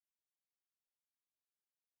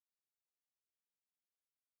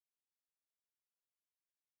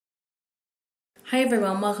Hi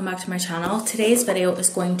everyone, welcome back to my channel. Today's video is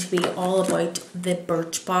going to be all about the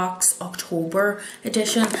Birchbox October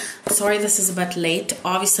edition. Sorry this is a bit late.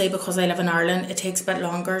 Obviously because I live in Ireland it takes a bit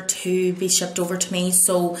longer to be shipped over to me,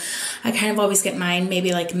 so I kind of always get mine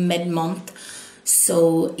maybe like mid-month.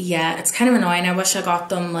 So yeah, it's kind of annoying. I wish I got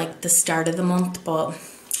them like the start of the month, but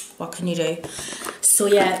what can you do? So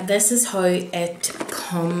yeah, this is how it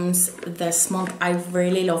comes this month. I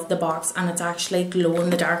really love the box, and it's actually glow in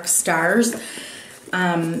the dark stars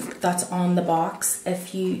that's on the box.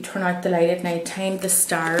 If you turn out the light at night time, the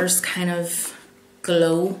stars kind of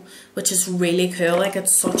glow, which is really cool. Like,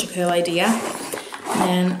 it's such a cool idea.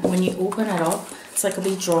 And then when you open it up, it's like a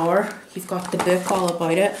wee drawer. You've got the book all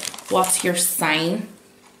about it. What's your sign?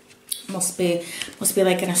 Must be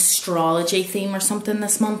like an astrology theme or something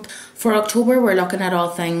this month. For October, we're looking at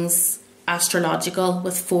all things astrological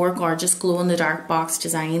with 4 gorgeous glow-in-the-dark box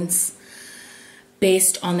designs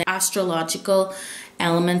based on the astrological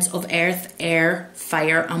elements of earth, air,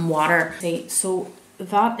 fire and water. Okay, so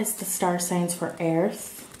that is the star signs for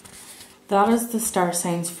earth. That is the star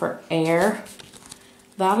signs for air.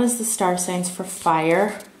 That is the star signs for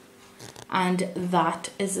fire. And that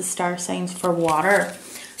is the star signs for water.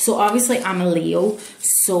 So obviously I'm a Leo,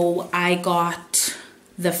 so I got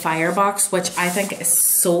the fire box, which I think is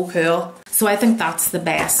so cool. So I think that's the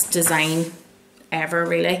best design ever,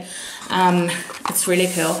 really. It's really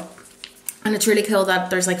cool. And it's really cool that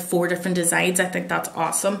there's like 4 different designs. I think that's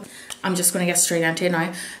awesome. I'm just going to get straight into it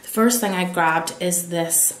now. The first thing I grabbed is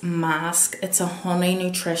this mask. It's a honey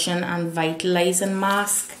nutrition and vitalizing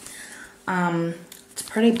mask. It's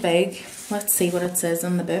pretty big. Let's see what it says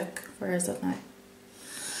in the book. Where is it now?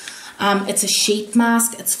 It's a sheet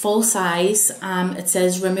mask. It's full size. It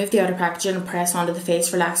says remove the outer packaging and press onto the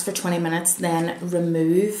face. Relax for 20 minutes, then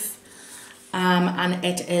remove. And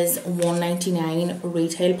it is $1.99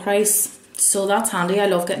 retail price. So that's handy. I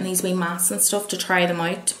love getting these wee masks and stuff to try them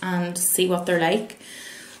out and see what they're like.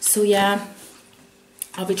 So yeah,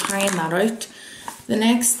 I'll be trying that out. The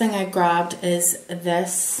next thing I grabbed is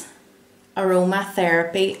this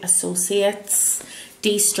Aromatherapy Associates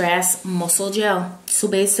De-Stress Muscle Gel. So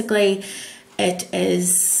basically it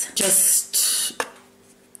is just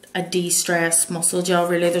a de-stress muscle gel,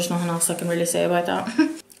 really. There's nothing else I can really say about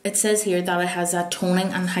that. It says here that it has a toning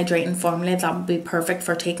and hydrating formula that would be perfect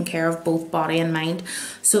for taking care of both body and mind.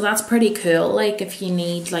 So that's pretty cool. Like, if you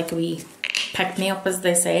need like a wee pick-me-up, as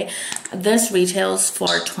they say. This retails for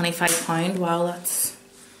 £25. Wow, that's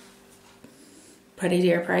pretty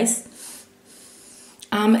dear price.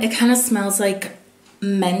 It kind of smells like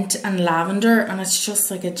mint and lavender, and it's just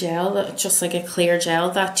like a gel, just like a clear gel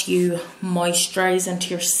that you moisturize into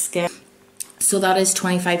your skin. So that is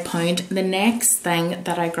 £25. The next thing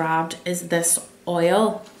that I grabbed is this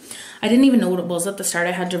oil. I didn't even know what it was at the start.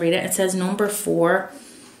 I had to read it. It says number 4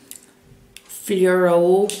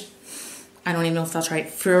 fluoro, I don't even know if that's right,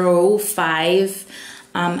 fluoro 5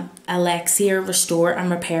 elixir restore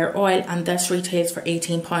and repair oil, and this retails for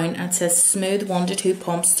 £18. And it says smooth 1 to 2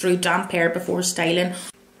 pumps through damp hair before styling,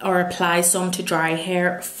 or apply some to dry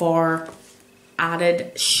hair for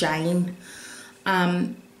added shine.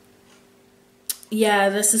 Yeah,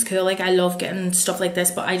 this is cool. Like, I love getting stuff like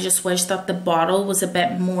this, but I just wish that the bottle was a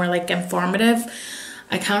bit more like informative.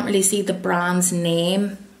 I can't really see the brand's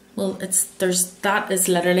name. Well, that is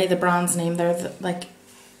literally the brand's name there, like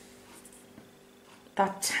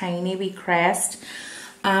that tiny wee crest.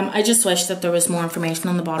 I just wish that there was more information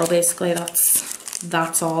on the bottle. Basically,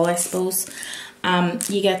 that's all, I suppose.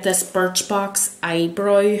 You get this Birchbox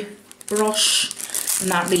eyebrow brush,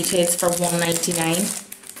 and that retails for $1.99.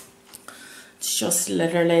 It's just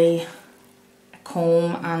literally a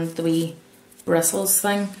comb and the wee bristles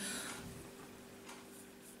thing.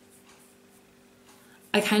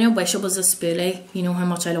 I kind of wish it was a spoolie. You know how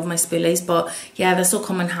much I love my spoolies, but yeah, this will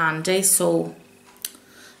come in handy. So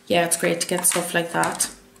yeah, it's great to get stuff like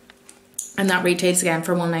that. And that retails again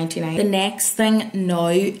for $1.99. The next thing now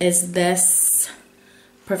is this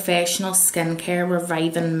Professional Skincare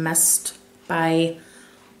Reviving Mist by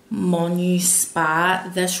Monu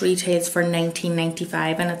Spa. This retails for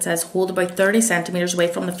 $19.95, and it says hold about 30 centimeters away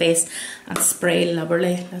from the face and spray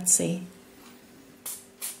liberally. Let's see.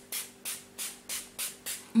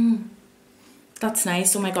 That's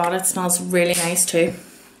nice. Oh my god, it smells really nice too.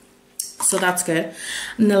 So that's good.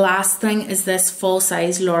 And the last thing is this full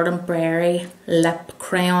size Lord & Berry lip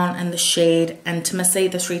crayon in the shade Intimacy.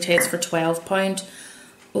 This retails for £12.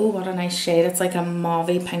 Oh, what a nice shade. It's like a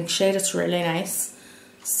mauvey pink shade. It's really nice.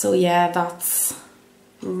 So yeah, that's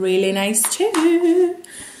really nice too.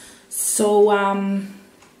 So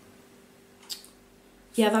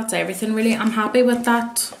yeah, that's everything really. I'm happy with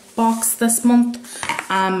that. box this month.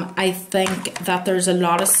 I think that there's a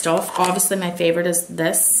lot of stuff. Obviously my favorite is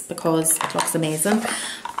this because it looks amazing,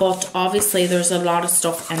 but obviously there's a lot of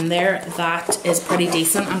stuff in there that is pretty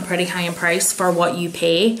decent and pretty high in price for what you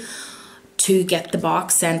pay to get the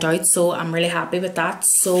box sent out, so I'm really happy with that.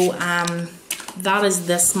 So that is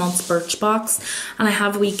this month's Birchbox, and I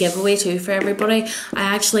have a wee giveaway too for everybody. I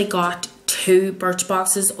actually got 2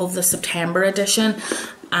 Birchboxes of the September edition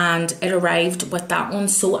and it arrived with that one,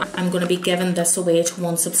 so I'm going to be giving this away to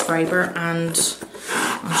one subscriber, and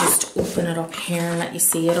I'll just open it up here and let you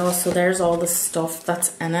see it all. So there's all the stuff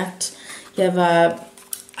that's in it. You have a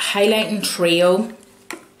highlighting trio,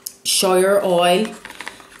 shower oil,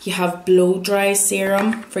 you have blow dry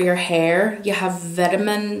serum for your hair, you have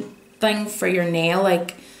vitamin thing for your nail,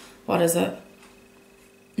 like what is it,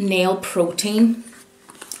 nail protein,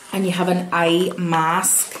 and you have an eye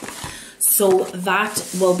mask. So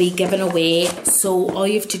that will be given away. So all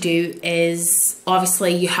you have to do is,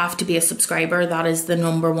 obviously you have to be a subscriber, that is the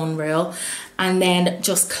 #1 rule, and then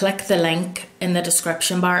just click the link in the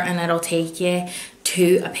description bar and it'll take you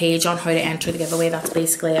to a page on how to enter the giveaway. That's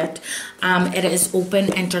basically it. It is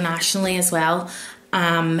open internationally as well.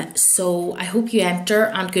 So I hope you enter,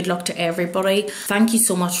 and good luck to everybody. Thank you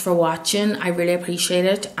so much for watching. I really appreciate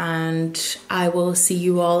it, and I will see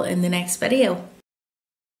you all in the next video.